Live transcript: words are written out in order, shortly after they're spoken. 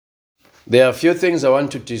There are a few things I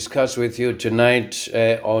want to discuss with you tonight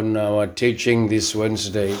on our teaching this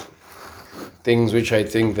Wednesday. Things which I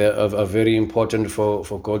think are very important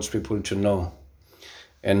for God's people to know.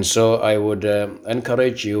 And so I would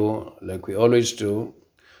encourage you, like we always do,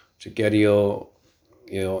 to get your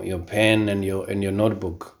pen and your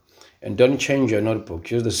notebook. And don't change your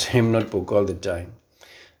notebook. Use the same notebook all the time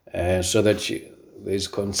so that there's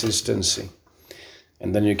consistency.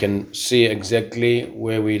 And then you can see exactly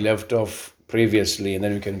where we left off previously, and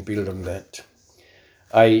then we can build on that.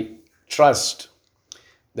 I trust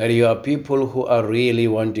that you are people who are really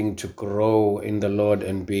wanting to grow in the Lord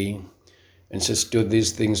and just do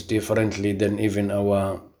these things differently than even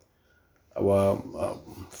our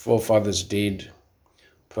forefathers did,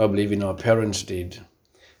 probably even our parents did.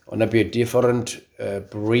 I want to be a different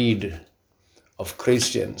breed of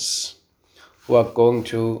Christians who are going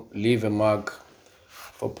to leave a mark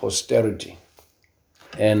for posterity.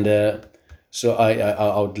 And so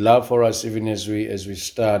I would love for us, even as we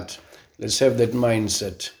start, let's have that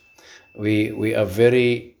mindset. We are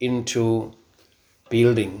very into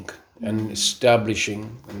building and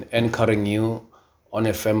establishing and anchoring you on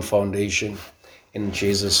a firm foundation in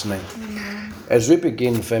Jesus' name. As we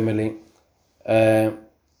begin, family, I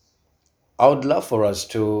would love for us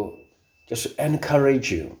to just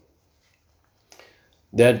encourage you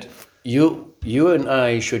that you and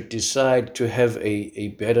I should decide to have a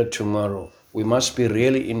better tomorrow. We must be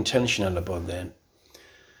really intentional about that.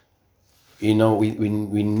 We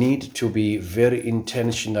need to be very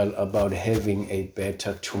intentional about having a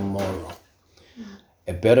better tomorrow.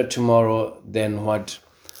 A better tomorrow than what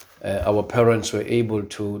our parents were able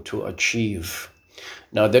to achieve.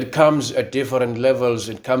 Now that comes at different levels,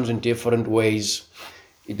 it comes in different ways.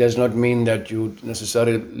 It does not mean that you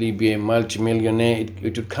necessarily be a multimillionaire. It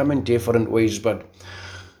would come in different ways, but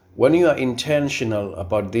when you are intentional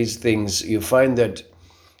about these things, you find that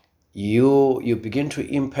you begin to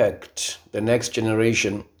impact the next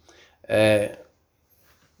generation. There's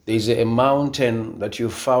a mountain that you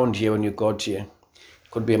found here when you got here.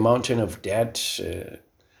 It could be a mountain of debt,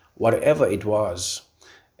 whatever it was,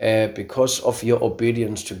 because of your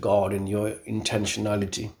obedience to God and your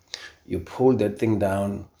intentionality. You pull that thing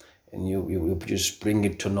down and you just bring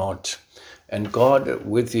it to naught. And God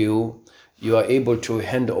with you, you are able to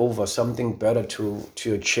hand over something better to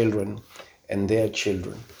your children and their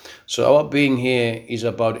children. So our being here is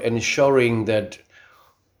about ensuring that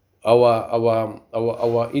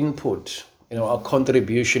our input, our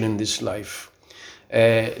contribution in this life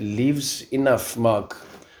leaves enough mark,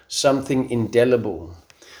 something indelible,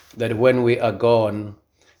 that when we are gone,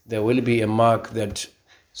 there will be a mark that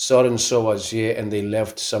so and so was here and they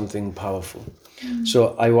left something powerful.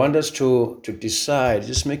 So I want us to decide,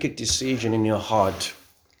 just make a decision in your heart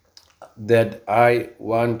that I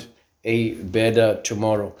want a better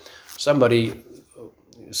tomorrow. Somebody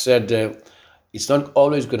said it's not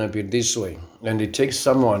always going to be this way, and it takes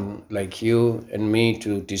someone like you and me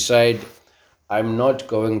to decide, I'm not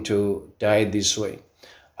going to die this way.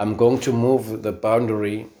 I'm going to move the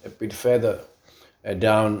boundary a bit further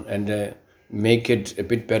down and make it a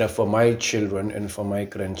bit better for my children and for my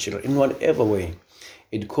grandchildren in whatever way.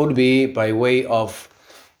 It could be by way of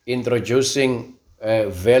introducing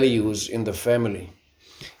values in the family.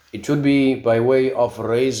 It would be by way of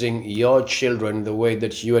raising your children the way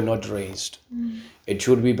that you are not raised. It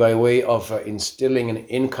should be by way of instilling and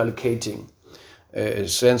inculcating a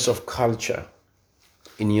sense of culture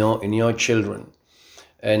in your children.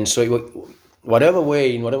 And so whatever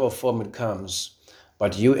way, in whatever form it comes,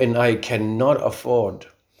 but you and I cannot afford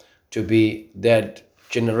to be that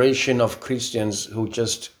generation of Christians who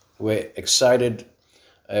just were excited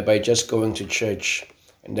by just going to church,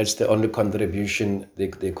 and that's the only contribution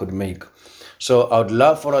they could make. So I would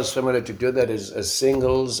love for us, family, to do that as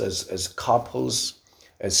singles, as couples,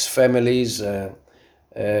 as families,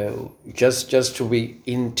 just to be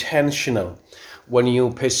intentional. When you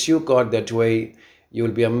pursue God that way, you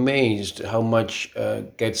will be amazed how much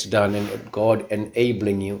gets done, and God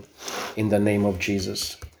enabling you in the name of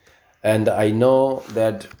Jesus. And I know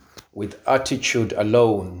that with attitude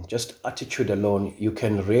alone, just attitude alone, you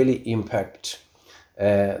can really impact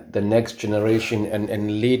the next generation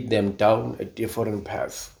and lead them down a different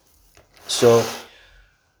path. So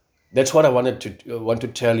that's what I want to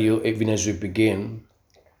tell you even as we begin.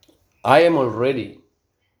 I am already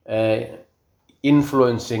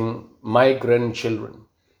influencing my grandchildren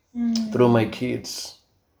through my kids.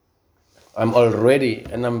 I'm already,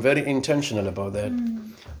 and I'm very intentional about that,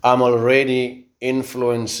 I'm already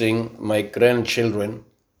influencing my grandchildren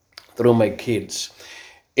through my kids.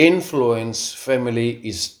 Influence, family,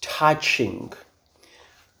 is touching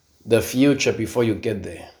the future before you get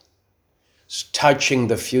there. It's touching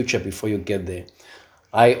the future before you get there.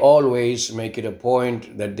 I always make it a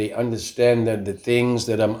point that they understand that the things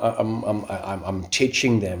that I'm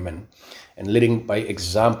teaching them and leading by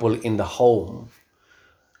example in the home,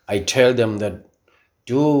 I tell them that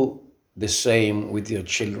do the same with your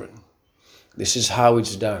children. This is how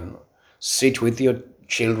it's done. Sit with your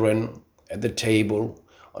children at the table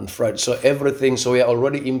on Friday. So everything, so we are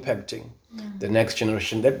already impacting the next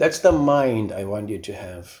generation. That's the mind I want you to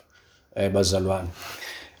have, Bazalwan.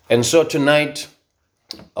 And so tonight,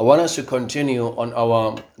 I want us to continue on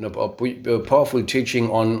our powerful teaching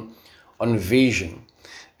on vision.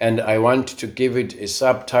 And I want to give it a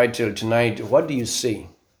subtitle tonight. What do you see?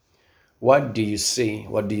 What do you see?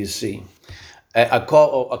 What do you see?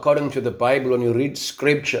 According to the Bible, when you read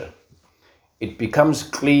scripture, it becomes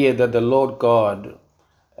clear that the Lord God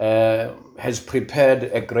has prepared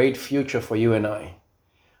a great future for you and I.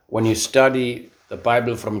 When you study the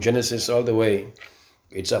Bible from Genesis all the way,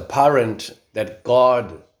 it's apparent that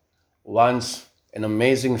God wants an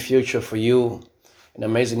amazing future for you, an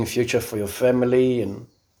amazing future for your family and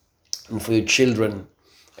for your children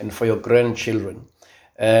and for your grandchildren.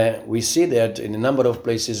 We see that in a number of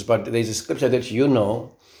places, but there's a scripture that you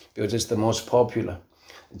know because it's the most popular.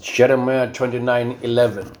 It's Jeremiah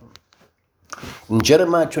 29:11. In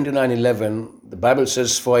Jeremiah 29:11, the Bible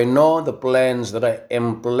says, "For I know the plans that I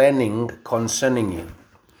am planning concerning you."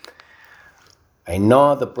 I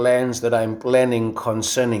know the plans that I am planning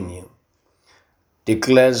concerning you,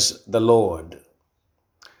 declares the Lord.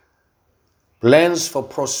 Plans for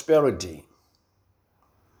prosperity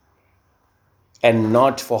and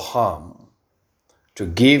not for harm, to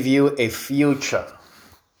give you a future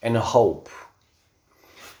and a hope.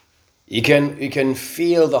 You can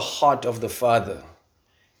feel the heart of the Father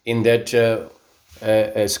in that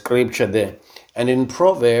scripture there. And in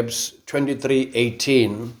Proverbs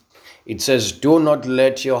 23:18, it says, "Do not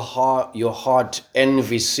let your heart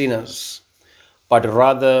envy sinners, but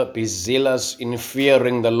rather be zealous in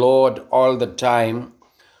fearing the Lord all the time,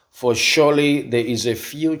 for surely there is a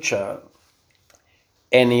future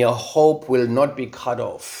and your hope will not be cut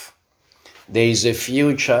off." There is a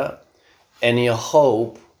future and your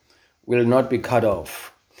hope will not be cut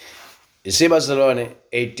off. You see, Barcelona,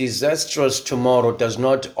 a disastrous tomorrow does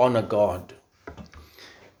not honor God.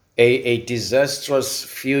 A disastrous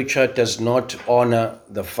future does not honor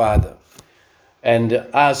the Father. And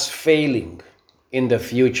us failing in the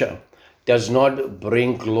future does not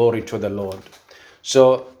bring glory to the Lord.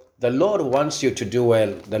 So the Lord wants you to do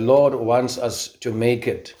well. The Lord wants us to make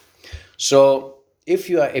it. So if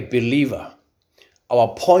you are a believer, our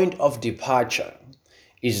point of departure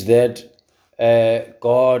is that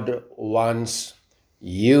God wants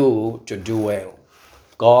you to do well.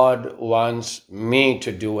 God wants me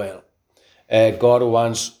to do well. God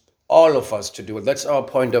wants all of us to do well. That's our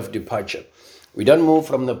point of departure. We don't move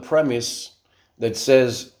from the premise that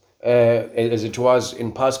says, as it was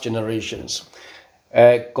in past generations,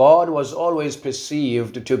 God was always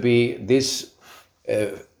perceived to be this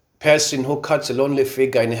person who cuts a lonely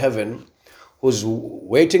figure in heaven, who's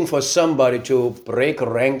waiting for somebody to break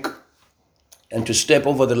rank and to step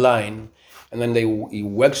over the line, and then he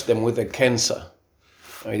whacks them with a cancer.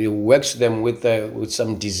 He whacks them with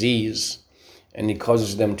some disease, and he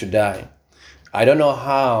causes them to die. I don't know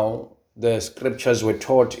how the scriptures were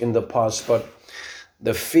taught in the past, but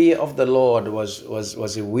the fear of the Lord was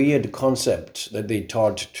a weird concept that they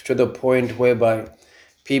taught, to the point whereby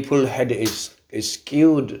people had a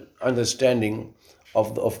skewed understanding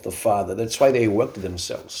of the Father. That's why they worked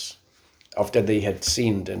themselves after they had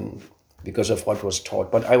sinned and because of what was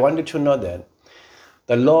taught. But I wanted to know that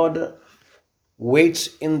the Lord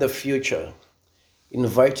waits in the future,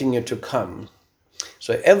 inviting you to come.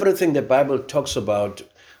 So everything the Bible talks about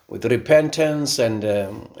with repentance and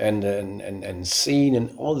sin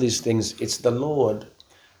and all these things, it's the Lord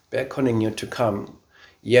beckoning you to come,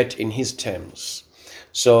 yet in His terms.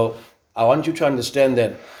 So I want you to understand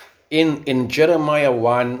that in Jeremiah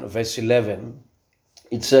 1 verse 11,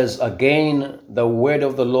 it says, "Again, the word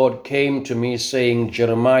of the Lord came to me saying,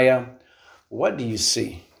 Jeremiah, what do you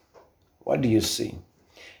see? What do you see?"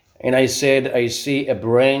 And I said, "I see a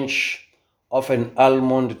branch of an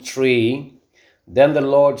almond tree." Then the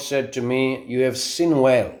Lord said to me, "You have seen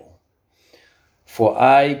well, for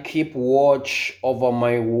I keep watch over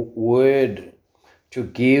my word to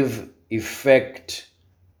give effect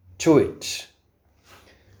to it."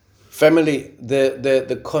 Family,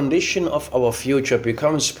 the condition of our future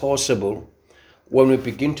becomes possible when we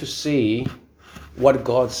begin to see what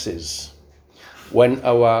God says. When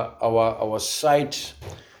our sight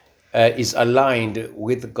is aligned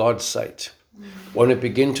with God's sight. When we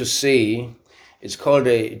begin to see, it's called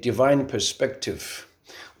a divine perspective.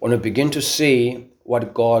 When we begin to see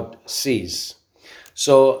what God sees.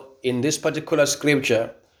 So in this particular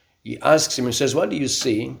scripture, he asks him, he says, what do you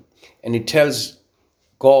see? And he tells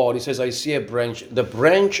God, he says, I see a branch. The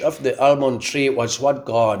branch of the almond tree was what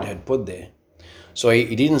God had put there. So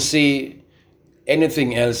he didn't see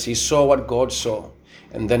anything else. He saw what God saw.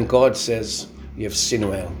 And then God says, you have seen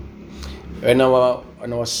well. And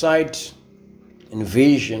our sight and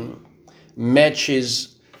vision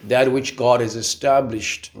matches that which God has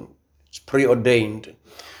established. It's preordained.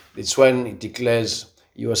 It's when it declares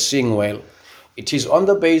you are seeing well. It is on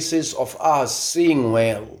the basis of us seeing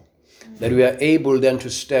well that we are able then to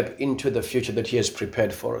step into the future that he has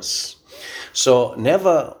prepared for us. So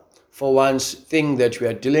never for once think that we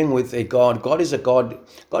are dealing with a God. God is a God.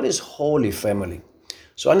 God is holy, family.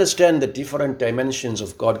 So understand the different dimensions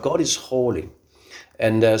of God. God is holy.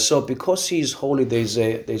 And so because he is holy,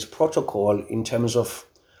 there's protocol in terms of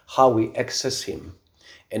how we access him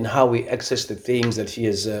and how we access the things that he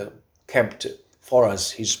has kept for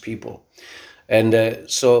us, his people. And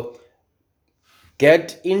so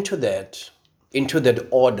get into that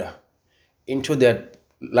order, into that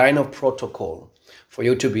line of protocol for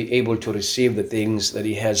you to be able to receive the things that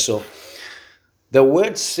he has. So the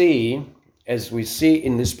word see, as we see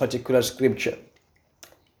in this particular scripture,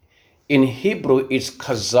 in Hebrew, it's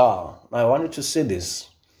kazar. Now, I want you to see this.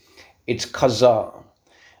 It's kazar.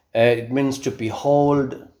 It means to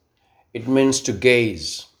behold. It means to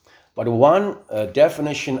gaze. But one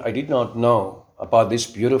definition I did not know about this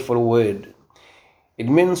beautiful word, it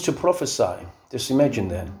means to prophesy. Just imagine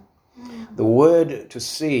that. The word to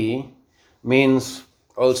see means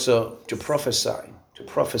also to prophesy, to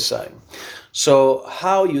prophesy. So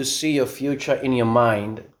how you see your future in your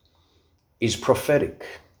mind is prophetic.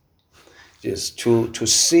 Just to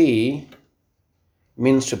see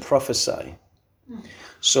means to prophesy.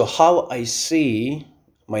 So how I see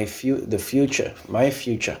my future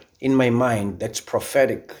in my mind, that's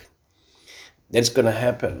prophetic. That's going to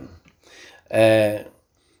happen.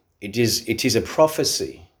 It is a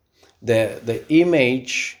prophecy. The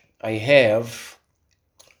image I have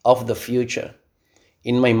of the future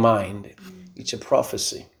in my mind, it's a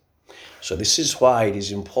prophecy. So this is why it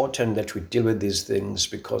is important that we deal with these things,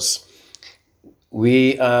 because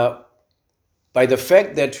we are, by the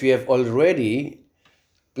fact that we have already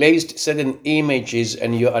placed certain images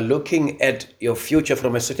and you are looking at your future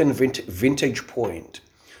from a certain vintage point,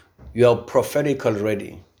 you are prophetic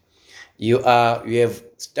already. You have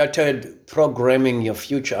started programming your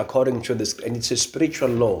future according to this, and it's a spiritual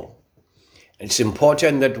law. It's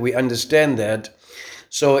important that we understand that.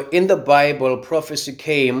 So in the Bible, prophecy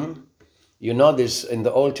came, you know this, in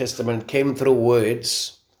the Old Testament, came through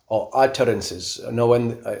words or utterances. You know,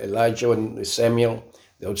 when Elijah and Samuel,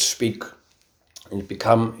 they would speak, and it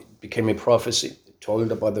became a prophecy,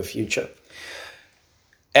 told about the future.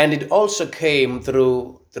 And it also came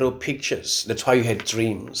through pictures. That's why you had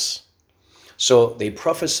dreams. So they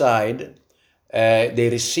prophesied, they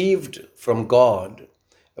received from God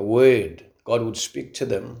a word. God would speak to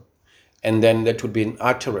them, and then that would be an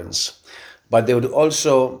utterance. But they would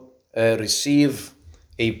also receive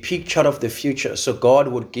a picture of the future. So God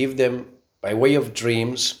would give them, by way of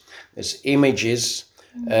dreams, as images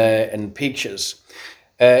and pictures.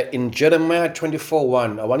 In Jeremiah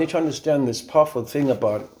 24:1, I want you to understand this powerful thing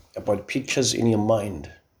about pictures in your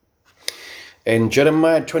mind. In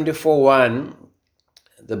Jeremiah 24:1,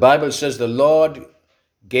 the Bible says, the Lord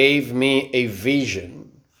gave me a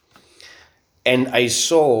vision, and I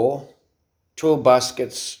saw 2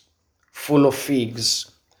 baskets full of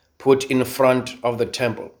figs put in front of the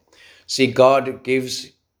temple. See, God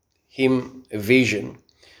gives him a vision,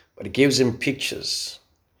 but he gives him pictures,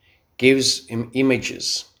 gives him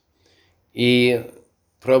images. He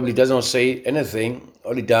probably does not say anything.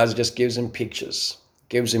 All he does just gives him pictures,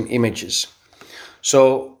 gives him images.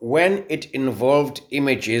 So when it involved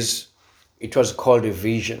images, it was called a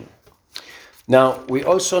vision. Now, we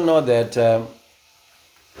also know that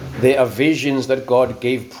there are visions that God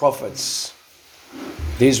gave prophets.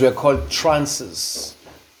 These were called trances,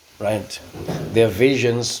 right? They are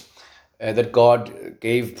visions that God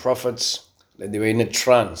gave prophets, that they were in a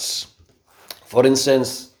trance. For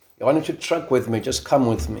instance, I want you to track with me, just come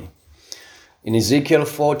with me. In Ezekiel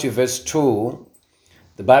 40 verse 2,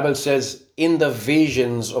 the Bible says, in the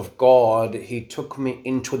visions of God, he took me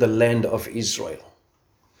into the land of Israel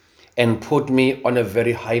and put me on a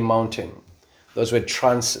very high mountain. Those were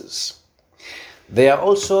trances. There are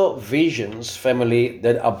also visions, family,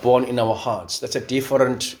 that are born in our hearts. That's a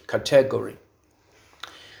different category.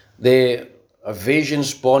 There are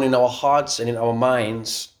visions born in our hearts and in our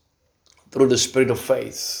minds through the spirit of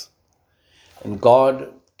faith. And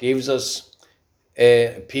God gives us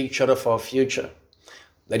a picture of our future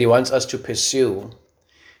that He wants us to pursue.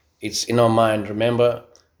 It's in our mind. Remember,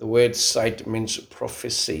 the word sight means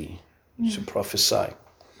prophecy, to prophesy.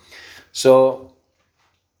 So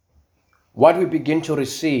what we begin to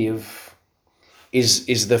receive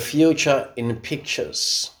is the future in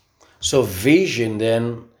pictures. So vision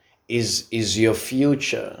then is your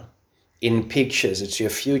future in pictures. It's your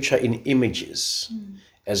future in images.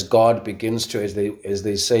 As God begins to, as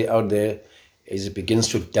they say out there, as He begins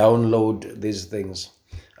to download these things.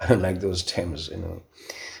 I don't like those terms,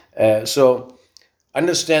 So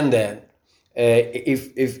understand that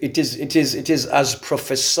if it is as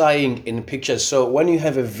prophesying in pictures. So when you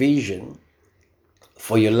have a vision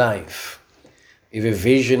for your life, if a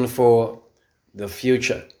vision for the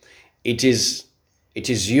future, it is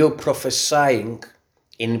you prophesying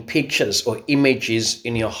in pictures or images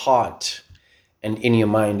in your heart and in your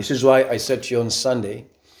mind. This is why I said to you on Sunday,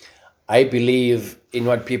 I believe in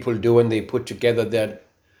what people do when they put together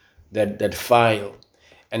that file,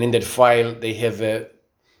 and in that file they have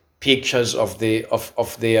pictures of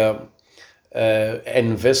their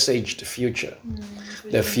envisaged future,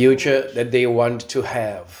 the future that they want to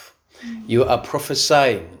have. You are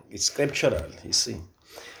prophesying. It's scriptural, you see.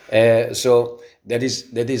 So that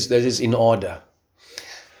is in order.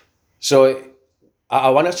 So I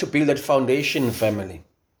want us to build that foundation, family.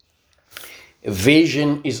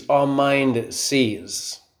 Vision is our mind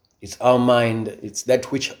sees. It's our mind. It's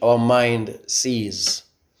that which our mind sees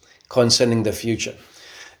concerning the future.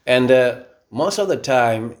 And most of the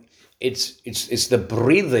time, it's the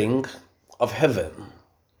breathing of heaven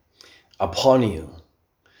upon you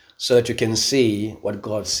so that you can see what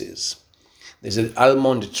God sees. There's an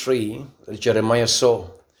almond tree that Jeremiah saw,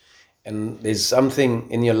 and there's something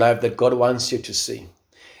in your life that God wants you to see.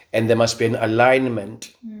 And there must be an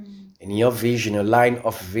alignment in your vision, a line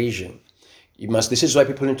of vision. This is why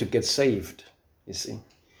people need to get saved, you see.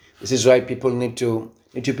 This is why people need to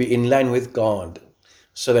be in line with God,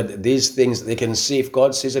 so that these things they can see. If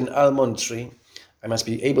God sees an almond tree, I must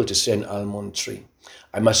be able to see an almond tree.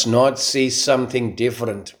 I must not see something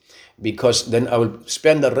different, because then I will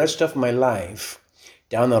spend the rest of my life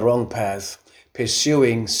down the wrong path,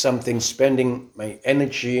 pursuing something, spending my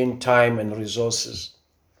energy and time and resources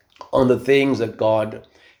on the things that God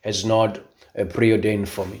has not preordained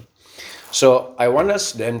for me. So I want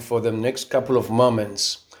us then for the next couple of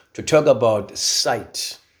moments to talk about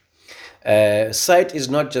sight. Sight is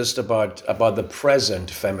not just about the present,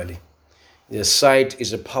 family. The sight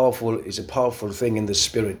is a powerful thing in the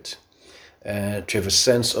spirit, to have a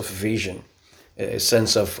sense of vision, a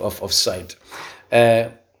sense of sight.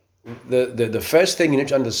 The first thing you need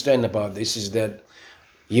to understand about this is that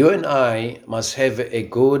you and I must have a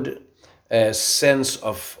good sense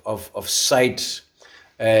of sight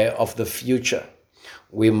of the future.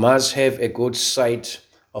 We must have a good sight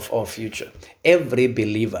of our future. Every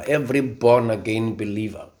believer, every born-again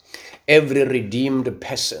believer, every redeemed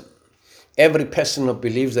person, every person who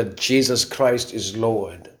believes that Jesus Christ is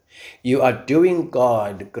Lord, you are doing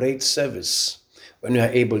God great service when you are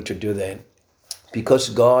able to do that, because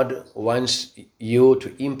God wants you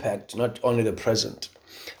to impact not only the present,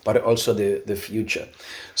 but also the future.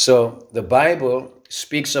 So the Bible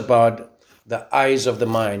speaks about the eyes of the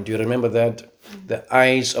mind. Do you remember that? The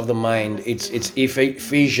eyes of the mind. It's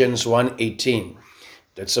Ephesians 1:18.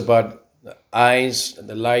 That's about the eyes,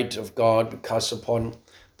 the light of God cast upon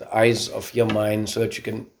the eyes of your mind, so that you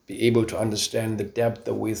can be able to understand the depth,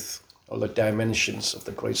 the width, all the dimensions of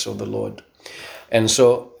the grace of the Lord. And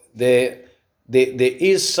so there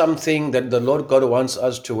is something that the Lord God wants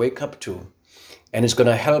us to wake up to, and it's going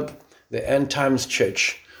to help the end times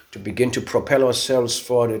church to begin to propel ourselves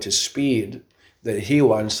forward at a speed that He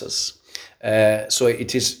wants us. So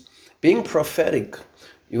it is being prophetic.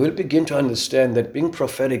 You will begin to understand that being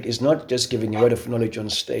prophetic is not just giving a word of knowledge on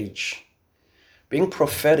stage. Being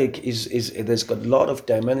prophetic is there's got a lot of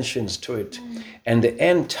dimensions to it. And the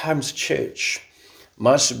end times church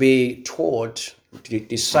must be taught,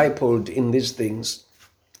 discipled in these things,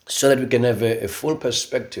 so that we can have a full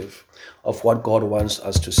perspective of what God wants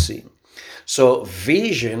us to see. So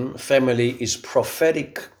vision, family, is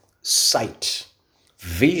prophetic sight.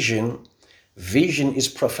 Vision is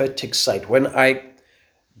prophetic sight. When I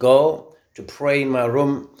go to pray in my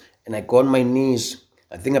room and I go on my knees,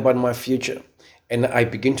 I think about my future, and I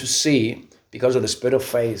begin to see, because of the spirit of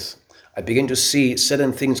faith, I begin to see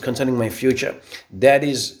certain things concerning my future. That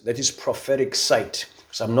is prophetic sight.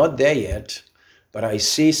 So I'm not there yet, but I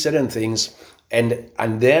see certain things,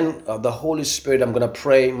 And then the Holy Spirit, I'm going to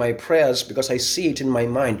pray my prayers because I see it in my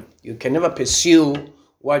mind. You can never pursue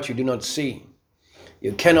what you do not see.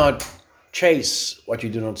 You cannot chase what you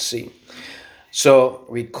do not see. So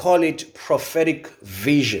we call it prophetic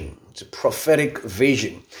vision. It's a prophetic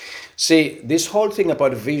vision. See, this whole thing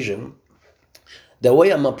about vision, the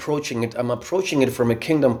way I'm approaching it from a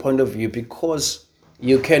kingdom point of view, because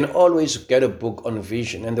you can always get a book on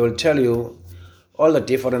vision and they will tell you all the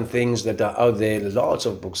different things that are out there, lots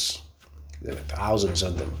of books, there are thousands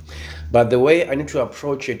of them. But the way I need to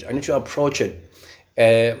approach it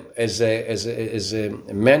as a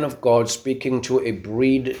man of God speaking to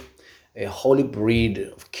a holy breed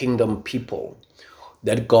of kingdom people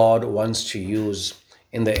that God wants to use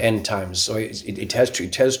in the end times. So it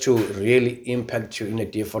has to really impact you in a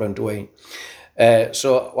different way.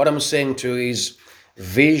 So what I'm saying to you is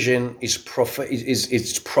vision is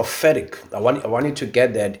it's prophetic. I want you to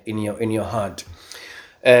get that in your heart.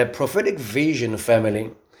 Prophetic vision,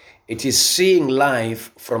 family, it is seeing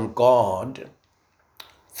life from God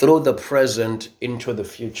through the present into the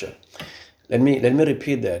future. Let me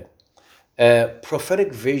repeat that.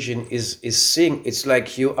 Prophetic vision is seeing. It's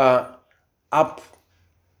like you are up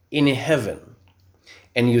in heaven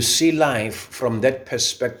and you see life from that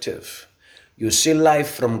perspective. You see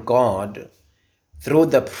life from God through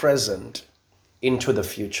the present into the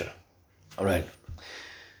future. All right.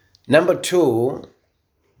 Number 2,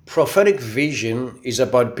 prophetic vision is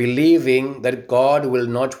about believing that God will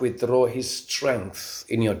not withdraw his strength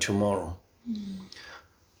in your tomorrow.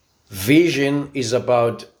 Vision is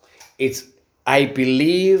about I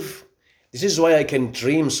believe. This is why I can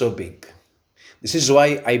dream so big. This is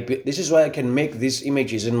why I can make these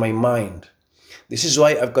images in my mind. This is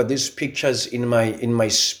why I've got these pictures in my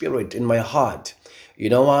spirit, in my heart. You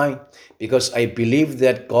know why? Because I believe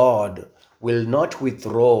that God will not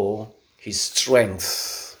withdraw his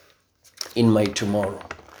strength in my tomorrow.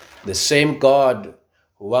 The same God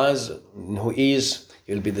who is,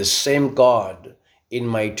 he'll be the same God in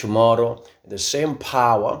my tomorrow, the same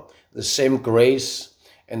power, the same grace,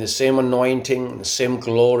 and the same anointing, the same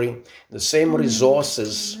glory, the same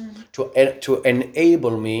resources to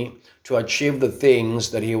enable me to achieve the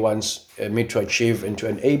things that he wants me to achieve, and to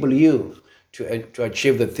enable you to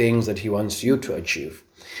achieve the things that he wants you to achieve.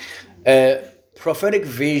 Prophetic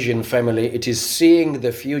vision, family, it is seeing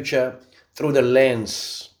the future through the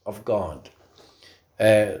lens of God.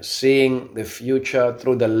 Seeing the future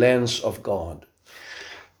through the lens of God.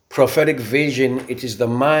 Prophetic vision, it is the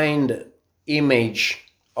mind image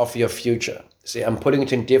of your future. See, I'm putting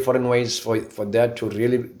it in different ways for that to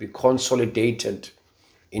really be consolidated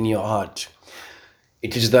in your heart.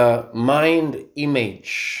 It is the mind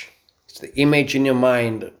image. It's the image in your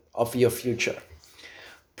mind of your future.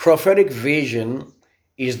 Prophetic vision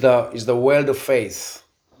is the world of faith.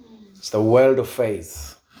 It's the world of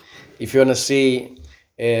faith. If you want to see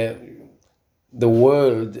the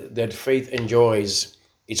world that faith enjoys,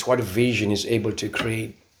 it's what vision is able to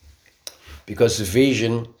create. Because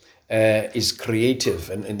vision is creative,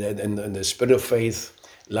 and the spirit of faith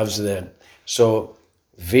loves that. So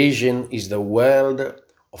vision is the world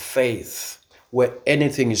of faith, where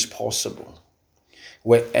anything is possible,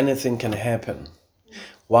 where anything can happen.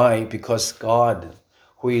 Why? Because God,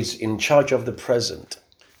 who is in charge of the present,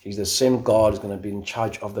 he's the same God who's going to be in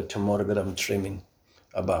charge of the tomorrow that I'm dreaming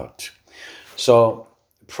about. So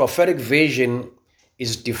prophetic vision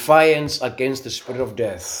is defiance against the spirit of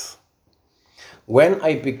death. When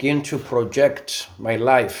I begin to project my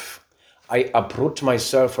life, I uproot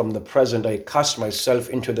myself from the present. I cast myself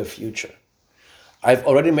into the future. I've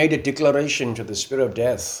already made a declaration to the spirit of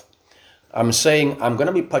death. I'm saying I'm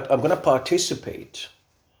going to participate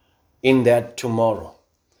in that tomorrow.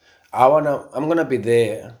 I'm going to be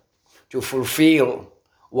there to fulfill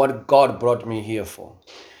what God brought me here for.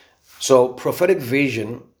 So prophetic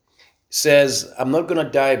vision says I'm not going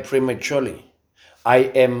to die prematurely.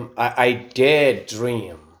 I dare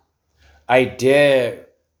dream. I dare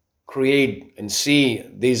create and see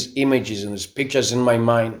these images and these pictures in my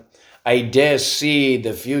mind. I dare see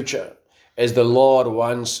the future as the Lord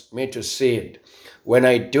wants me to see it. When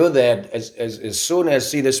I do that, as soon as I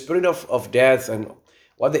see the spirit of death and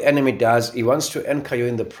what the enemy does, he wants to anchor you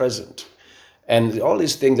in the present. And all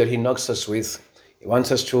these things that he knocks us with, he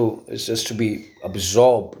wants us to be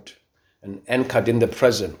absorbed and anchored in the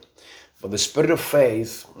present. But the spirit of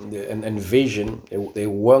faith and vision, they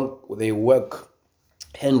work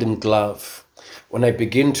hand in glove. When I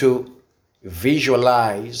begin to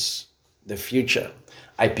visualize the future,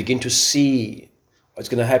 I begin to see what's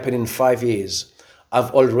going to happen in 5 years.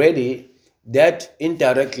 I've already, that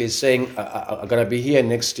indirectly saying, I'm going to be here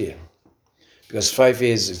next year. because 5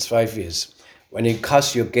 years, it's 5 years. When you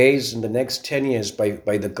cast your gaze in the next 10 years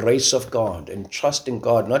by the grace of God and trust in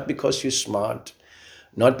God, not because you're smart,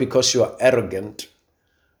 not because you are arrogant,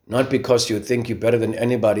 not because you think you're better than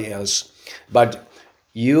anybody else, but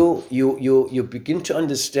you begin to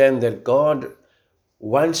understand that God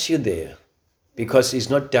wants you there because He's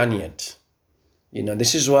not done yet.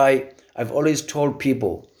 This is why I've always told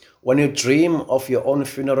people, when you dream of your own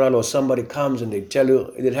funeral or somebody comes and they tell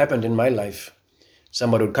you, it happened in my life.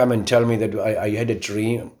 Somebody would come and tell me that I had a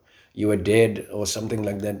dream, you were dead or something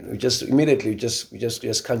like that. We just immediately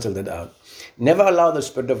just cancel that out. Never allow the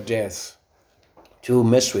spirit of death to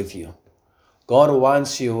mess with you. God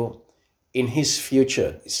wants you in His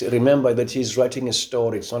future. Remember that He's writing a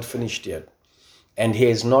story. It's not finished yet. And He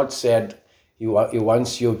has not said He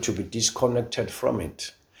wants you to be disconnected from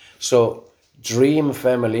it. So dream,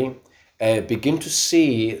 family. Begin to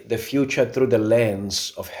see the future through the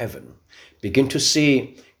lens of heaven. Begin to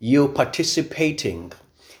see you participating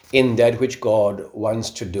in that which God wants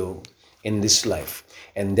to do in this life.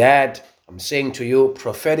 And that, I'm saying to you,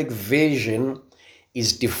 prophetic vision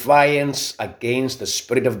is defiance against the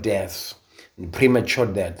spirit of death and premature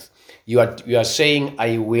death. You are saying,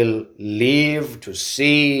 I will live to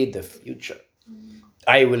see the future.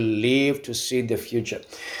 I will live to see the future.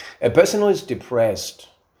 A person who is depressed,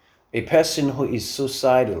 a person who is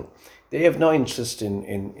suicidal, they have no interest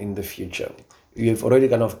in the future. You've already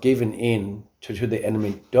kind of given in to the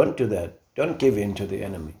enemy. Don't do that. Don't give in to the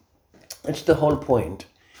enemy. That's the whole point,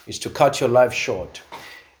 is to cut your life short.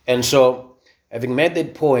 And so, having made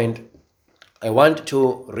that point, I want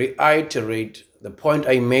to reiterate the point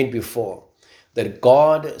I made before, that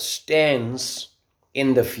God stands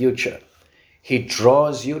in the future. He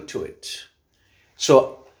draws you to it.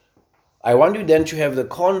 So I want you then to have the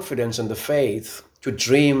confidence and the faith to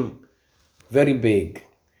dream very big,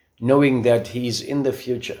 knowing that He is in the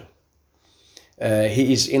future.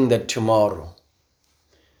 He is in that tomorrow.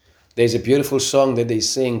 There's a beautiful song that they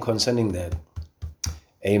sing concerning that.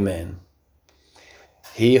 Amen.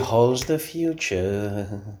 He holds the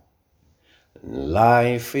future.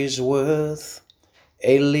 Life is worth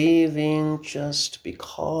a living just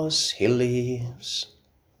because He lives.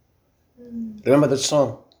 Remember that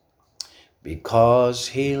song? Because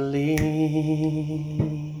He lives,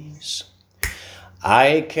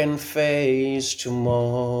 I can face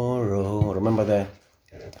tomorrow. Remember that?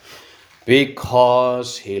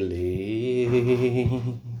 Because He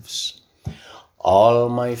lives, all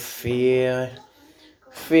my fears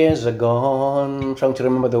are gone. I'm trying to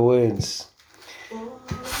remember the words.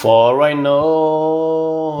 For I know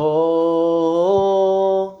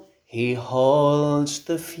He holds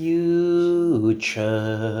the future.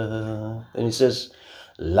 And He says,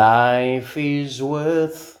 life is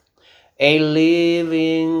worth a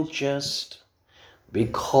living just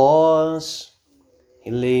because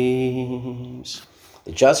He lives.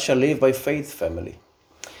 The just shall live by faith, family.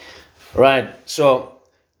 Right, so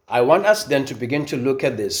I want us then to begin to look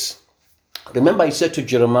at this. Remember, He said to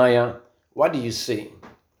Jeremiah, what do you see?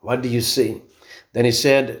 What do you see? Then He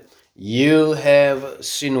said, you have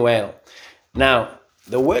seen well. Now,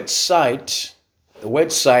 the word sight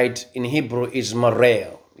in Hebrew is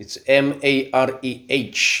mareh. It's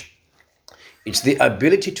M-A-R-E-H. It's the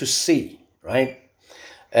ability to see, right?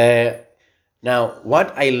 Now,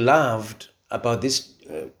 what I loved about this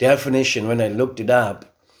definition when I looked it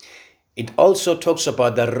up, it also talks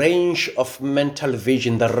about the range of mental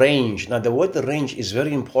vision, the range. Now, the word range is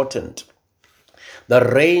very important. The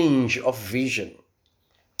range of vision.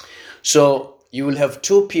 So, you will have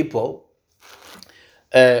two people.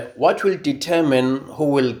 What will determine who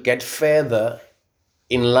will get further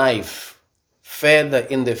in life, further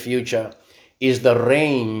in the future, is the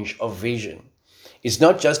range of vision. It's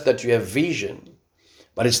not just that you have vision,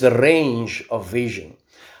 but it's the range of vision.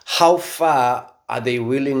 How far are they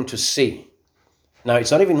willing to see? Now,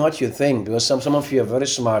 it's not even what you think, because some of you are very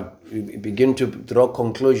smart. You begin to draw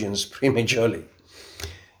conclusions prematurely.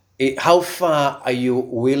 How far are you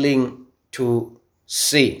willing to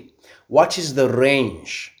see? What is the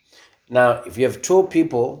range? Now, if you have two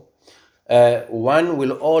people, one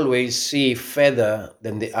will always see further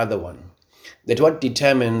than the other one. That's what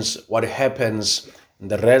determines what happens in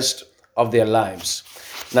the rest of their lives.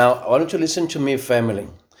 Now, I want you to listen to me, family.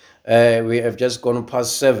 We have just gone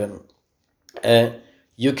past 7.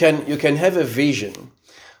 You can have a vision,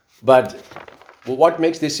 but what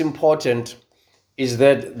makes this important is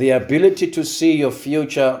that the ability to see your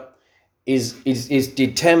future is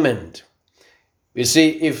determined. You see,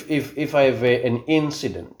 if I have an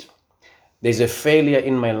incident, there's a failure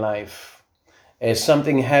in my life,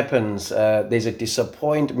 something happens, there's a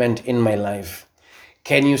disappointment in my life.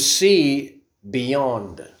 Can you see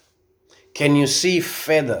beyond? Can you see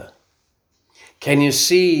further? Can you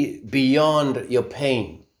see beyond your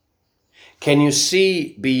pain? Can you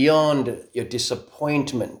see beyond your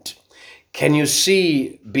disappointment? Can you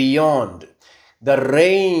see beyond the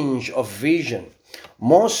range of vision?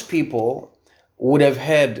 Most people would have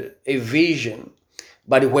had a vision,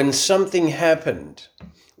 but when something happened,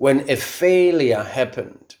 when a failure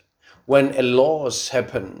happened, when a loss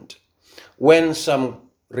happened, when some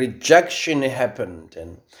rejection happened,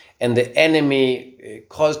 and the enemy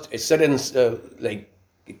caused a certain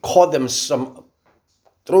caught them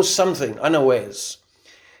through something unawares,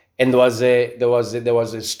 and there was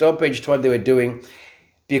a stoppage to what they were doing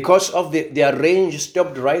because of their range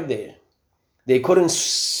stopped right there. They couldn't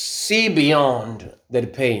see beyond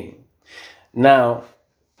that pain. Now,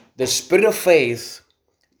 the spirit of faith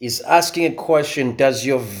is asking a question: does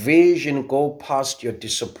your vision go past your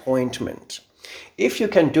disappointment? If you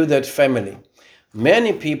can do that, family,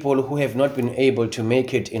 many people who have not been able to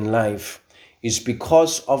make it in life is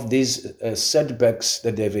because of these setbacks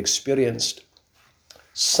that they've experienced.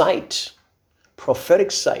 Sight,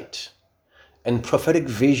 prophetic sight, and prophetic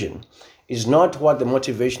vision is not what the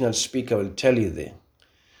motivational speaker will tell you there.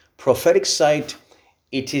 Prophetic sight,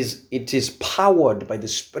 it is powered by the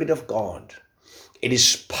Spirit of God. It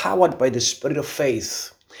is powered by the Spirit of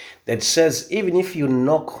faith that says, even if you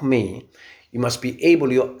knock me, you must be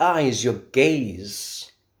able, your eyes, your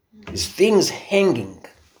gaze, these things hanging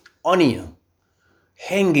on you,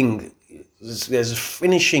 there's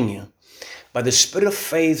finishing you. But the spirit of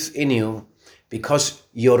faith in you, because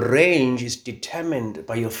your range is determined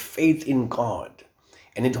by your faith in God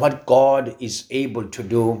and in what God is able to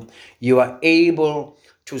do, you are able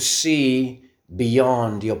to see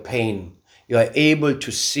beyond your pain. You are able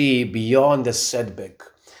to see beyond the setback.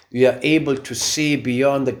 You are able to see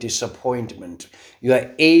beyond the disappointment. You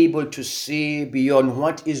are able to see beyond.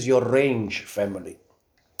 What is your range, family?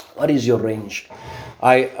 What is your range?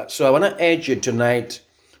 So I want to urge you tonight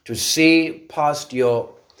to see past your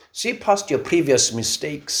previous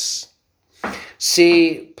mistakes.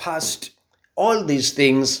 See past all these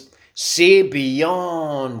things. See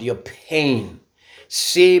beyond your pain.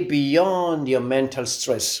 See beyond your mental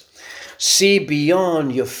stress. See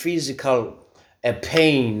beyond your physical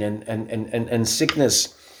pain and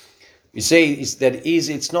sickness. You say, is that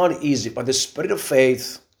easy? It's not easy, but the spirit of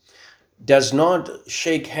faith does not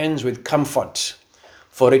shake hands with comfort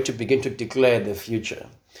for it to begin to declare the future.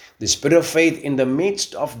 The spirit of faith, in the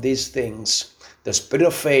midst of these things, the spirit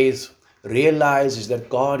of faith realizes that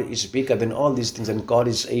God is bigger than all these things and God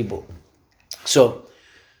is able. So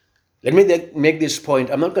let me make this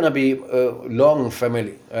point. I'm not going to be long,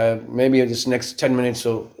 family, maybe in this next 10 minutes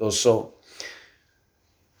or so.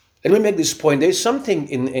 Let me make this point. There's something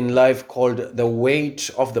in life called the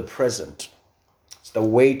weight of the present. It's the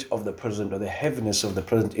weight of the present, or the heaviness of the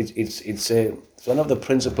present. It's one of the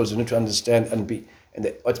principles you need to understand and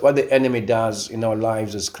what the enemy does in our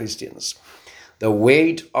lives as Christians. The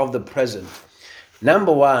weight of the present.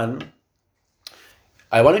 Number one,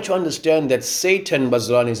 I want you to understand that Satan,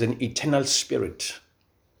 Bazalwane, is an eternal spirit.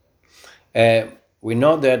 We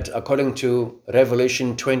know that according to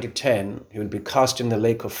Revelation 20:10, he will be cast in the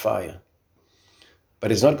lake of fire.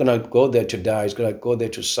 But he's not going to go there to die. He's going to go there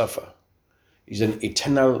to suffer. He's an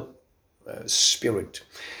eternal spirit.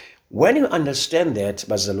 When you understand that,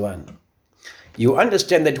 Bazalwane, you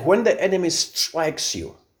understand that when the enemy strikes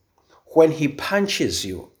you, when he punches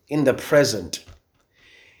you in the present,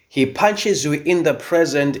 he punches you in the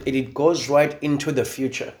present, and it goes right into the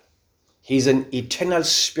future. He's an eternal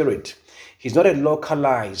spirit. He's not a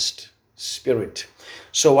localized spirit.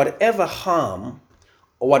 So whatever harm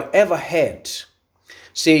or whatever hurt,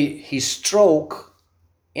 see, his stroke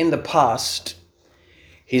in the past,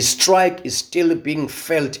 his strike is still being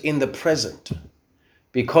felt in the present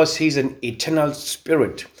because he's an eternal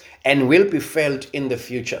spirit and will be felt in the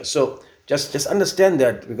future. So just understand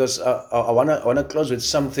that, because I wanna close with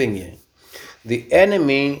something here. The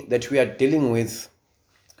enemy that we are dealing with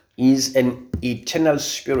is an eternal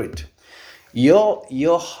spirit.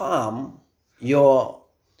 Your harm, your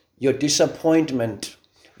disappointment,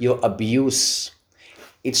 your abuse,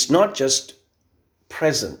 it's not just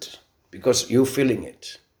present because you're feeling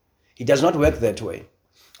it. He does not work that way.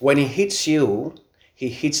 When he hits you, he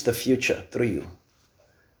hits the future through you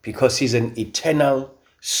because he's an eternal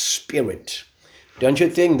spirit. Don't you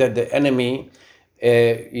think that the enemy,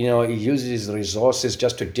 he uses resources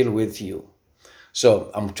just to deal with you?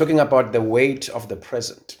 So I'm talking about the weight of the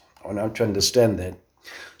present. I want to understand that.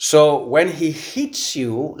 So when he hits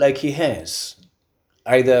you like he has,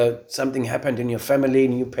 Either something happened in your family,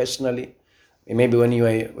 in you personally, maybe when you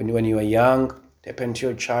were young, it happened to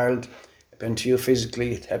your child, it happened to you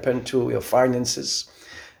physically, it happened to your finances.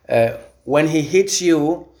 When he hits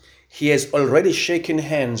you, he has already shaken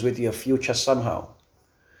hands with your future somehow.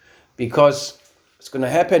 Because what's going to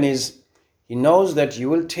happen is he knows that you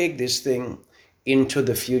will take this thing into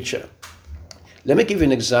the future. Let me give you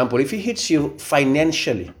an example. If he hits you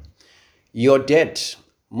financially, your debt,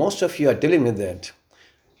 most of you are dealing with that.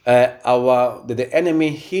 The enemy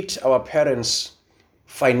hit our parents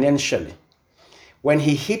financially. When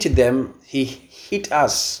he hit them, he hit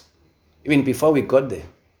us even before we got there.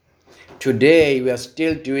 Today, we are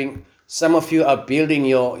still doing, some of you are building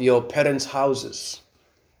your parents' houses.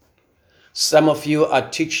 Some of you are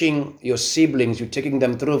teaching your siblings, you're taking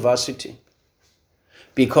them through varsity.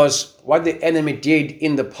 Because what the enemy did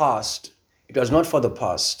in the past, it was not for the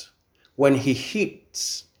past. When he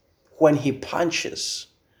hits, when he punches,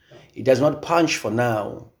 he does not punch for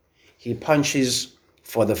now. He punches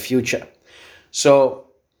for the future. So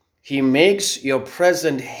he makes your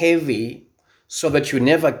present heavy so that you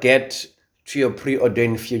never get to your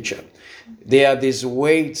preordained future. There are these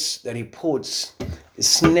weights that he puts,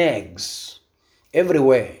 snags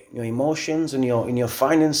everywhere, in your emotions, in your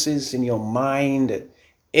finances, in your mind,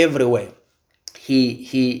 everywhere.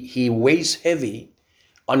 He weighs heavy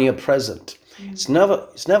on your present. It's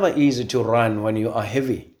never easy to run when you are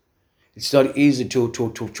heavy. It's not easy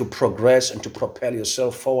to progress and to propel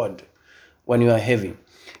yourself forward when you are heavy.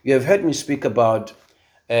 You have heard me speak about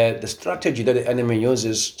the strategy that the enemy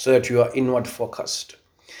uses so that you are inward focused.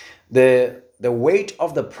 The weight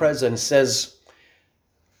of the present says,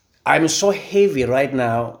 I'm so heavy right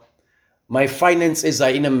now. My finances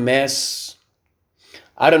are in a mess.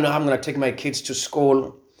 I don't know how I'm going to take my kids to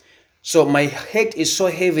school. So my head is so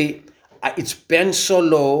heavy. It's bent so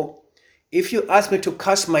low. If you ask me to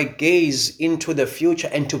cast my gaze into the future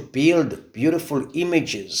and to build beautiful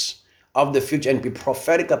images of the future and be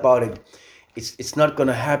prophetic about it, it's not going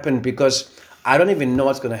to happen because I don't even know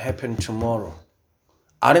what's going to happen tomorrow.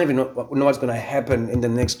 I don't even know what's going to happen in the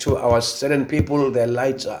next 2 hours. Certain people, their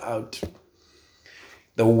lights are out.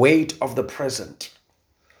 The weight of the present.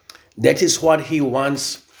 That is what he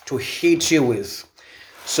wants to hit you with.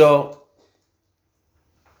 So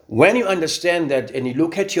when you understand that and you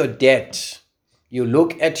look at your debt, you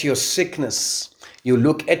look at your sickness, you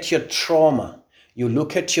look at your trauma, you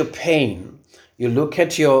look at your pain, you look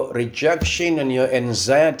at your rejection and your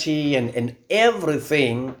anxiety and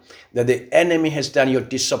everything that the enemy has done, your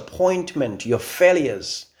disappointment, your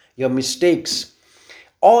failures, your mistakes,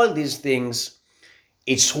 all these things,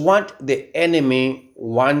 it's what the enemy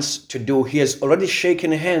wants to do. He has already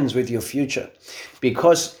shaken hands with your future.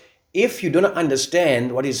 Because if you do not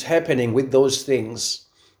understand what is happening with those things,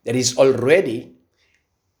 that is already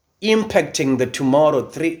impacting the tomorrow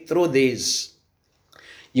through this,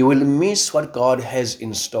 you will miss what God has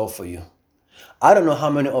in store for you. I don't know how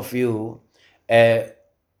many of you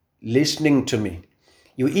listening to me,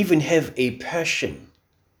 you even have a passion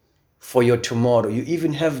for your tomorrow. You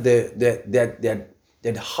even have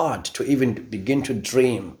that heart to even begin to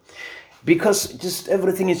dream, because just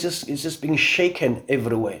everything is just being shaken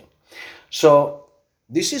everywhere. So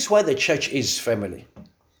this is where the church is, family.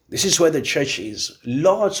 This is where the church is.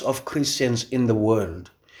 Lots of Christians in the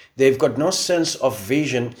world, they've got no sense of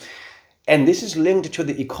vision. And this is linked to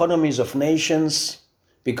the economies of nations.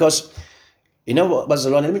 Because, you know,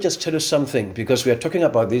 Barcelona, let me just tell you something, because we are talking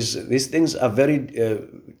about these things are very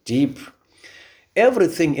deep.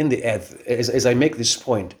 Everything in the earth, as I make this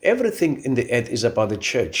point, everything in the earth is about the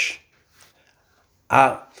church.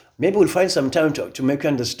 Maybe we'll find some time to make you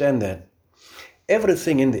understand that.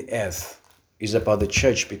 Everything in the earth is about the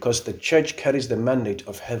church, because the church carries the mandate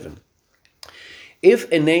of heaven.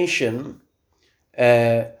 If a nation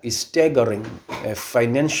is staggering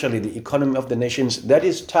financially, the economy of the nations, that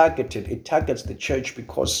is targeted. It targets the church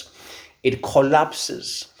because it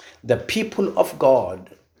collapses. The people of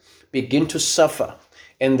God begin to suffer,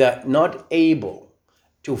 and they're not able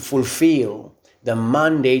to fulfill the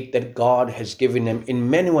mandate that God has given them in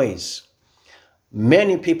many ways.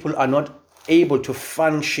 Many people are not able to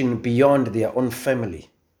function beyond their own family,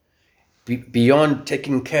 beyond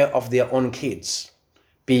taking care of their own kids,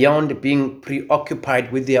 beyond being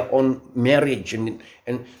preoccupied with their own marriage. And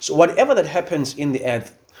so whatever that happens in the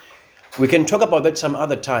earth, we can talk about that some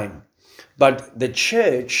other time. But the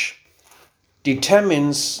church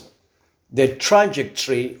determines the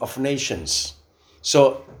trajectory of nations.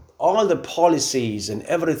 So all the policies and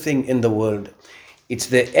everything in the world, it's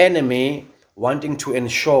the enemy wanting to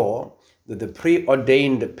ensure that the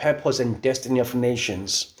preordained purpose and destiny of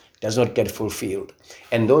nations does not get fulfilled.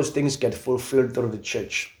 And those things get fulfilled through the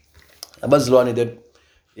church. Abazalwane, that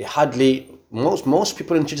hardly, most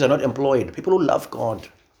people in church are not employed. People who love God,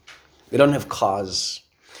 they don't have cars.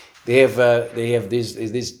 They have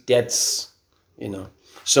these debts,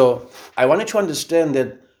 So I wanted to understand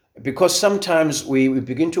that, because sometimes we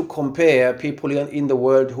begin to compare people in the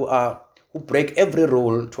world who break every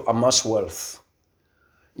rule to amass wealth.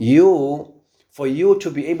 For you to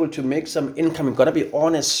be able to make some income, you've got to be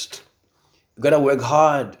honest. You've got to work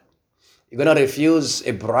hard. You're going to refuse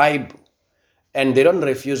a bribe. And they don't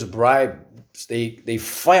refuse bribes. They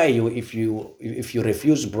fire you if you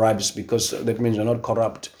refuse bribes, because that means you're not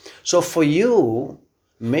corrupt. So for you,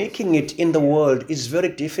 making it in the world is very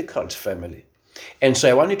difficult, family. And so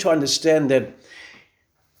I want you to understand that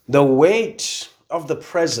the weight of the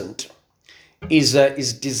present is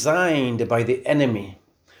designed by the enemy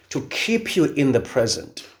to keep you in the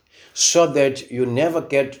present, so that you never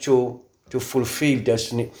get to fulfill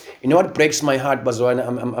destiny. You know what breaks my heart, Bazalwane?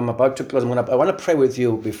 I'm about to close. I want to pray with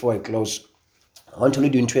you before I close. I want to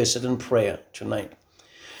lead you into a certain prayer tonight.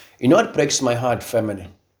 You know what breaks my heart, family?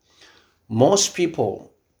 Most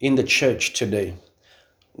people in the church today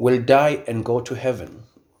will die and go to heaven.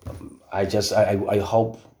 I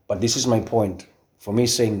hope, but this is my point for me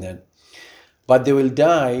saying that. But they will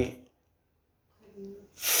die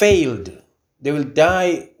failed. They will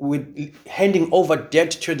die with handing over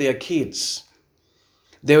debt to their kids.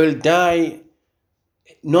 They will die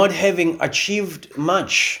not having achieved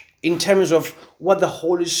much in terms of what the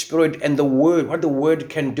Holy Spirit and what the Word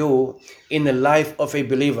can do in the life of a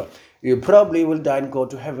believer. You probably will die and go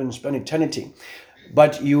to heaven, spend eternity.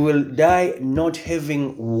 But you will die not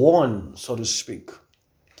having won, so to speak.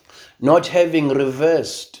 Not having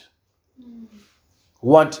reversed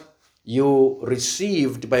what you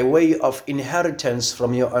received by way of inheritance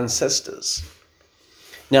from your ancestors.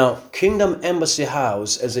 Now, Kingdom Embassy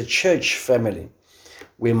House, as a church family,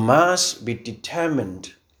 we must be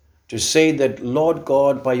determined to say that, Lord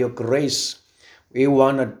God, by your grace, we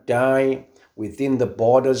want to die within the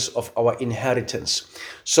borders of our inheritance.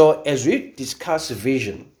 So as we discuss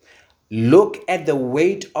vision, look at the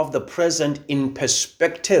weight of the present in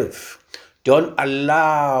perspective. Don't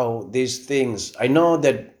allow these things. I know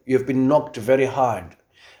that you've been knocked very hard.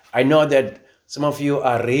 I know that some of you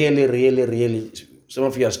are really, some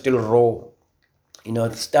of you are still raw.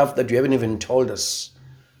 Stuff that you haven't even told us.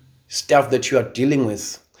 Stuff that you are dealing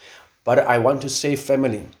with. But I want to say,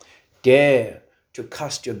 family, dare to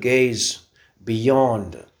cast your gaze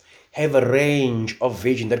beyond. Have a range of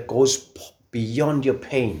vision that goes beyond your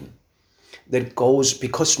pain. That goes,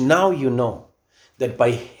 because now you know that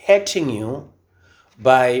by hurting you,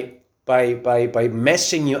 by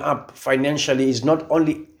messing you up financially, is not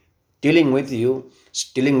only dealing with you,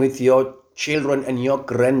 it's dealing with your children and your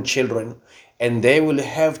grandchildren, and they will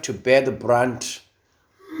have to bear the brunt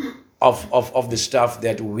of the stuff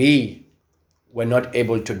that we were not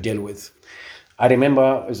able to deal with. I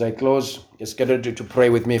remember, as I close, just get ready to pray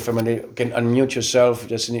with me. Family, you can unmute yourself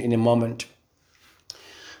just in a moment.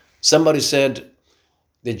 Somebody said,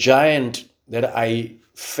 the giant that I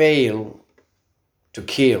fail to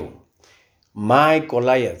kill, my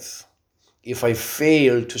Goliath, if I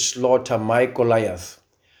fail to slaughter my Goliath,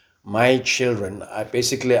 my children,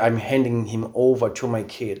 I'm handing him over to my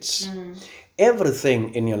kids.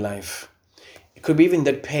 Everything in your life, it could be even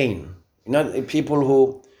that pain. People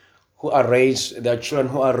who are raised, their children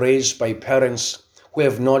who are raised by parents who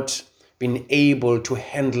have not been able to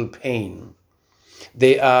handle pain.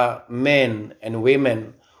 They are men and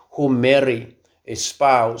women who marry a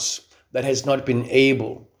spouse that has not been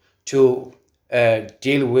able to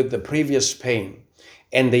deal with the previous pain,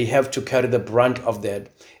 and they have to carry the brunt of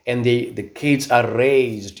that. And the kids are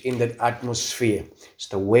raised in that atmosphere. It's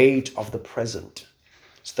the weight of the present.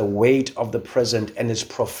 It's the weight of the present, and it's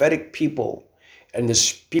prophetic people and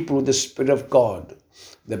the people with the Spirit of God.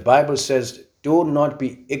 The Bible says, do not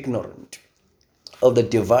be ignorant of the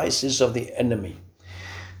devices of the enemy.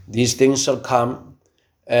 These things shall come.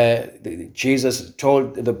 Jesus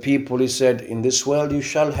told the people, he said, in this world you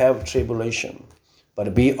shall have tribulation,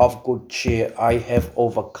 but be of good cheer. I have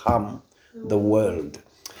overcome the world.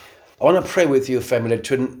 I want to pray with you, family.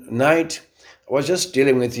 Tonight, I was just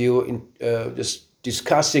dealing with you, just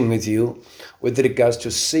discussing with you with regards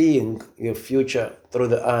to seeing your future through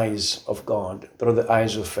the eyes of God, through the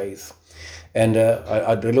eyes of faith. And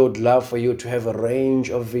I really would love for you to have a range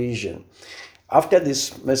of vision. After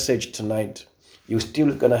this message tonight, you're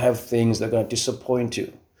still going to have things that are going to disappoint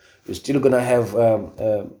you. You're still going to have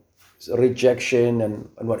rejection and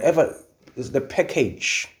whatever is the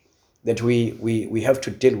package that we have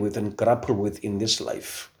to deal with and grapple with in this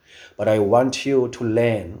life. But I want you to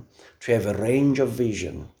learn to have a range of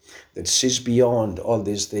vision that sees beyond all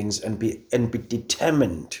these things and be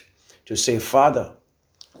determined to say, Father,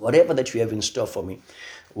 whatever that you have in store for me.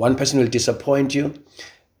 One person will disappoint you.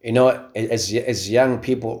 You know, as young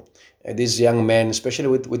people, these young men, especially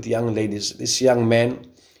with young ladies, this young man,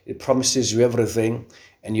 it promises you everything,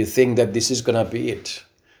 and you think that this is gonna be it.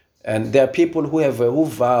 And there are people who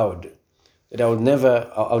vowed that I'll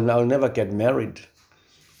never get married.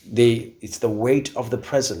 It's the weight of the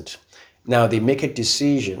present. Now they make a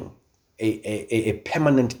decision, a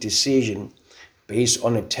permanent decision based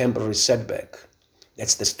on a temporary setback.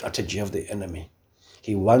 That's the strategy of the enemy.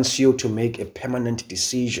 He wants you to make a permanent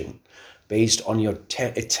decision based on a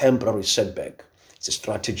temporary setback. It's a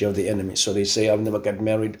strategy of the enemy. So they say, I'll never get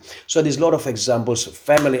married. So there's a lot of examples.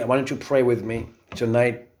 Family, I want you to pray with me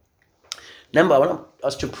tonight. I want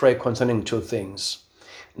us to pray concerning two things.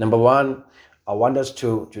 Number one, I want us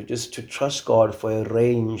to trust God for a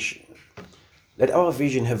range. Let our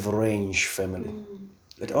vision have range, family.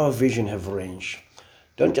 Let our vision have range.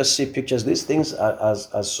 Don't just see pictures. These things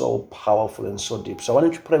are so powerful and so deep. So I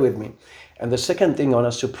want you to pray with me. And the second thing I want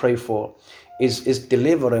us to pray for is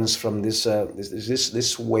deliverance from this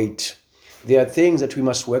weight. There are things that we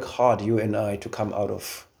must work hard, you and I, to come out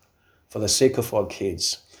of for the sake of our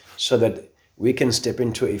kids, so that we can step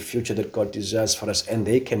into a future that God desires for us, and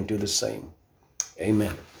they can do the same.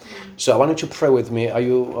 Amen. So I want you to pray with me. I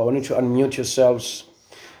want you to unmute yourselves,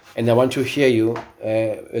 and I want to hear you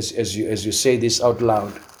as you say this out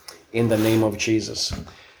loud in the name of Jesus.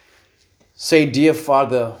 Say, dear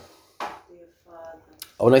Father.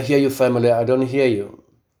 I want to hear you, family. I don't hear you.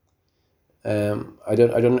 I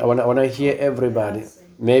want to hear everybody.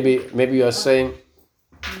 Maybe you are saying,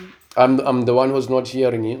 I'm the one who's not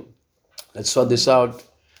hearing you. Let's sort this out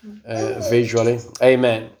visually.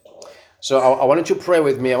 Amen. So I wanted to pray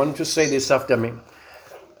with me. I want you to say this after me.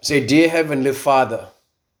 Say, dear Heavenly Father.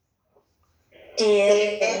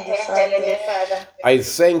 Dear Heavenly Father. I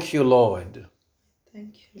thank you, Lord.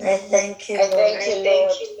 I thank you,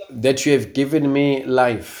 Lord. That you have given me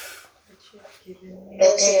life. That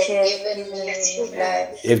you have given me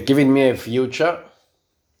life. You have given me a future.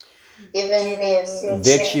 Given me a future.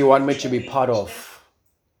 That you want me to be part of.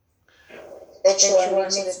 That you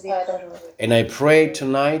want me to be part of. And I pray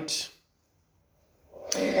tonight.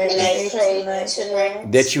 That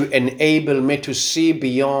you enable me to see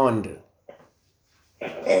beyond.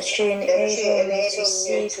 That you enable me to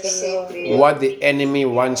see beyond what the enemy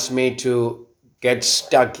wants me to get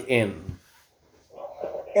stuck in.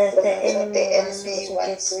 That the enemy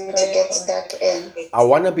wants me to get stuck in. I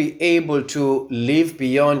want to be able to live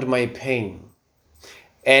beyond my pain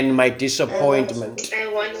and my disappointment. I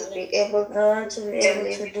want to be able to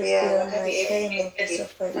live beyond my pain and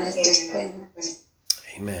disappointment.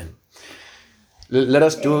 Amen. Let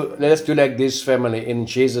us do like this, family, in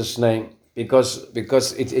Jesus' name, because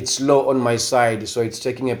it's slow on my side, so it's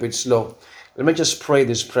taking a bit slow. Let me just pray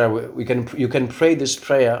this prayer. You can pray this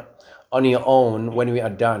prayer on your own when we are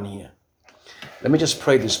done here. Let me just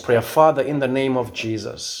pray this prayer. Father, in the name of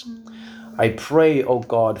Jesus, I pray, oh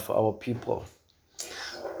God, for our people.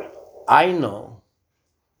 I know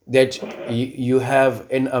that you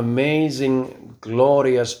have an amazing,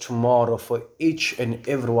 glorious tomorrow for each and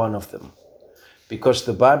every one of them. Because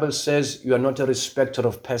the Bible says you are not a respecter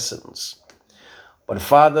of persons. But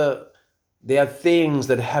Father, there are things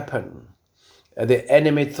that happen. The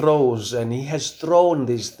enemy throws, and he has thrown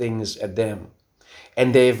these things at them.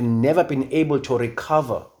 And they've never been able to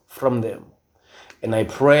recover from them. And I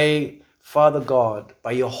pray, Father God,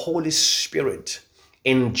 by your Holy Spirit,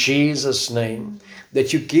 in Jesus' name,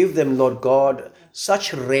 that you give them, Lord God,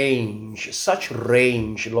 such range,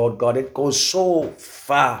 Lord God. It goes so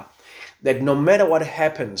far that no matter what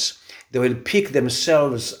happens, they will pick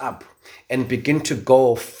themselves up and begin to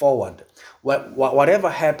go forward. Whatever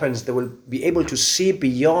happens, they will be able to see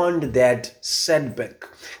beyond that setback.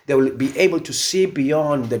 They will be able to see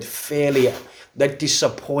beyond that failure, that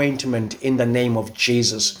disappointment in the name of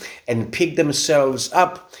Jesus, and pick themselves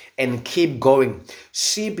up and keep going.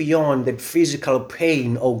 See beyond that physical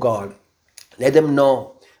pain, oh God. Let them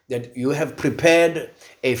know that you have prepared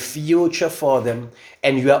a future for them,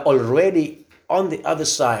 and you are already on the other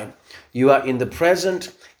side. You are in the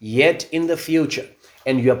present, yet in the future,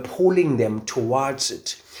 and you are pulling them towards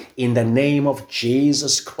it in the name of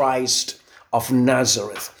Jesus Christ of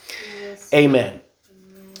Nazareth. Yes. Amen.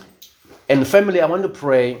 And family, I want to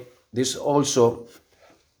pray this also,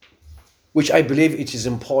 which I believe it is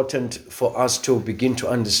important for us to begin to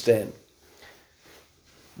understand.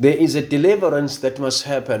 There is a deliverance that must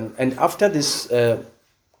happen, and after this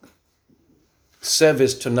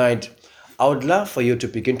service tonight, I would love for you to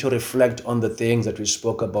begin to reflect on the things that we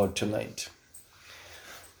spoke about tonight.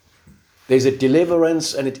 There's a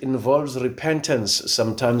deliverance and it involves repentance.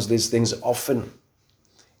 Sometimes these things often,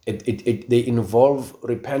 they involve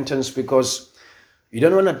repentance because you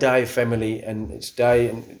don't want to die, family, and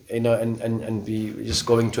die and be just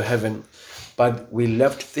going to heaven. But we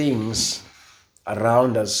left things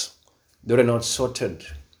around us that are not sorted.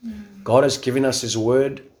 God has given us His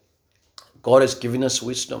word. God has given us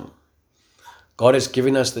wisdom. God has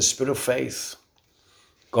given us the spirit of faith.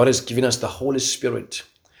 God has given us the Holy Spirit.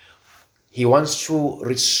 He wants to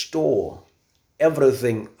restore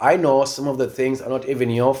everything. I know some of the things are not even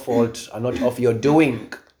your fault, are not of your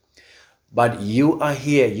doing. But you are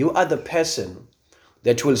here. You are the person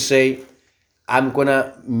that will say, I'm going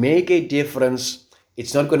to make a difference.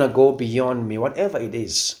 It's not going to go beyond me, whatever it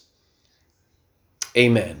is.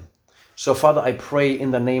 Amen. So, Father, I pray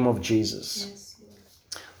in the name of Jesus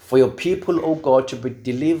for your people, oh God, to be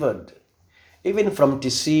delivered, even from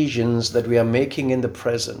decisions that we are making in the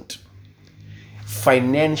present,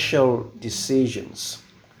 financial decisions,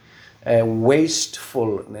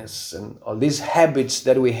 wastefulness, and all these habits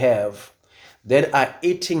that we have that are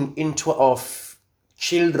eating into our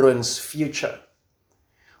children's future.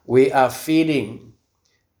 We are feeding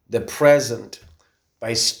the present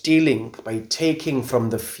by stealing, by taking from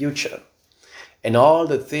the future. And all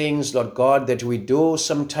the things, Lord God, that we do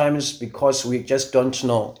sometimes because we just don't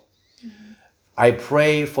know. I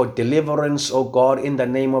pray for deliverance, oh God, in the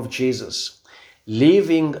name of Jesus.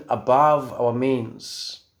 Living above our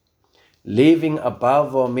means. Living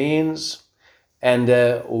above our means and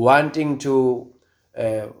wanting to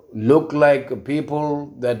look like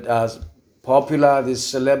people that are popular, these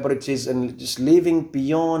celebrities, and just living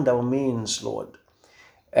beyond our means, Lord.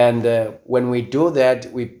 And when we do that,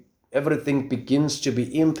 everything begins to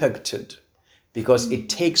be impacted because it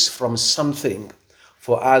takes from something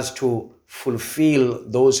for us to fulfill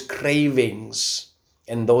those cravings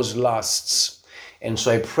and those lusts. And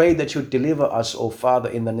so I pray that you deliver us, oh Father,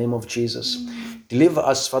 in the name of Jesus. Deliver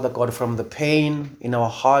us, Father God, from the pain in our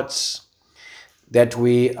hearts that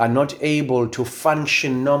we are not able to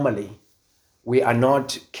function normally. We are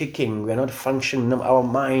not kicking, we are not functioning, our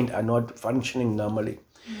mind are not functioning normally.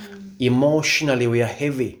 Emotionally, we are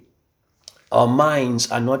heavy. Our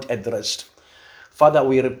minds are not at rest. Father,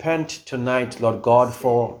 we repent tonight, Lord God,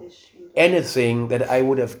 for anything that I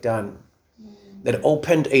would have done that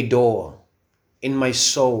opened a door in my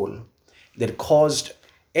soul that caused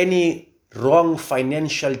any wrong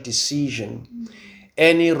financial decision,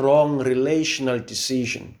 any wrong relational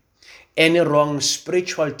decision, any wrong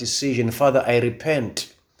spiritual decision. Father, I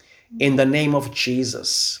repent in the name of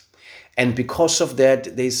Jesus. And because of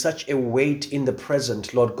that, there is such a weight in the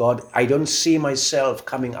present, Lord God. I don't see myself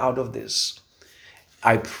coming out of this.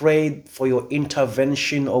 I pray for your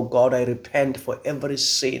intervention, oh God. I repent for every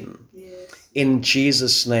sin in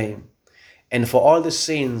Jesus' name. And for all the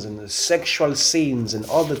sins and the sexual sins and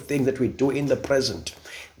all the things that we do in the present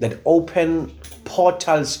that open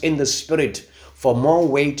portals in the spirit for more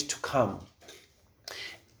weight to come.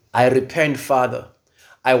 I repent, Father.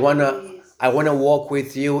 I wanna walk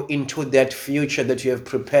with you into that future that you have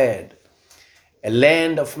prepared. A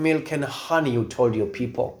land of milk and honey, you told your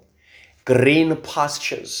people. Green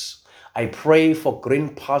pastures. I pray for green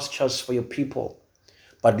pastures for your people.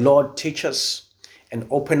 But Lord, teach us and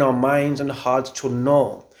open our minds and hearts to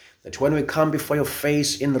know that when we come before your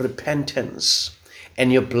face in repentance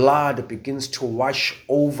and your blood begins to wash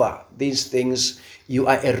over these things, you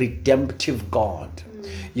are a redemptive God.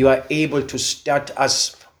 You are able to start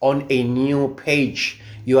us on a new page.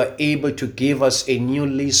 You are able to give us a new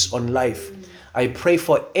lease on life. I pray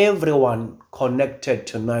for everyone connected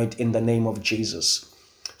tonight in the name of Jesus.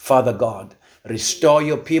 Father God, restore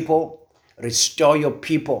your people, restore your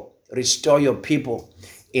people, restore your people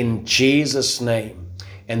in Jesus' name.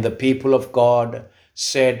 And the people of God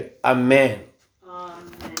said, Amen.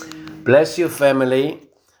 Amen. Bless you, family.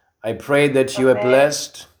 I pray that you are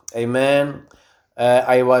blessed. Amen.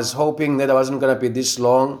 I was hoping that I wasn't going to be this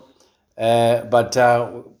long, but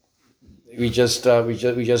we just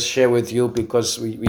share with you because we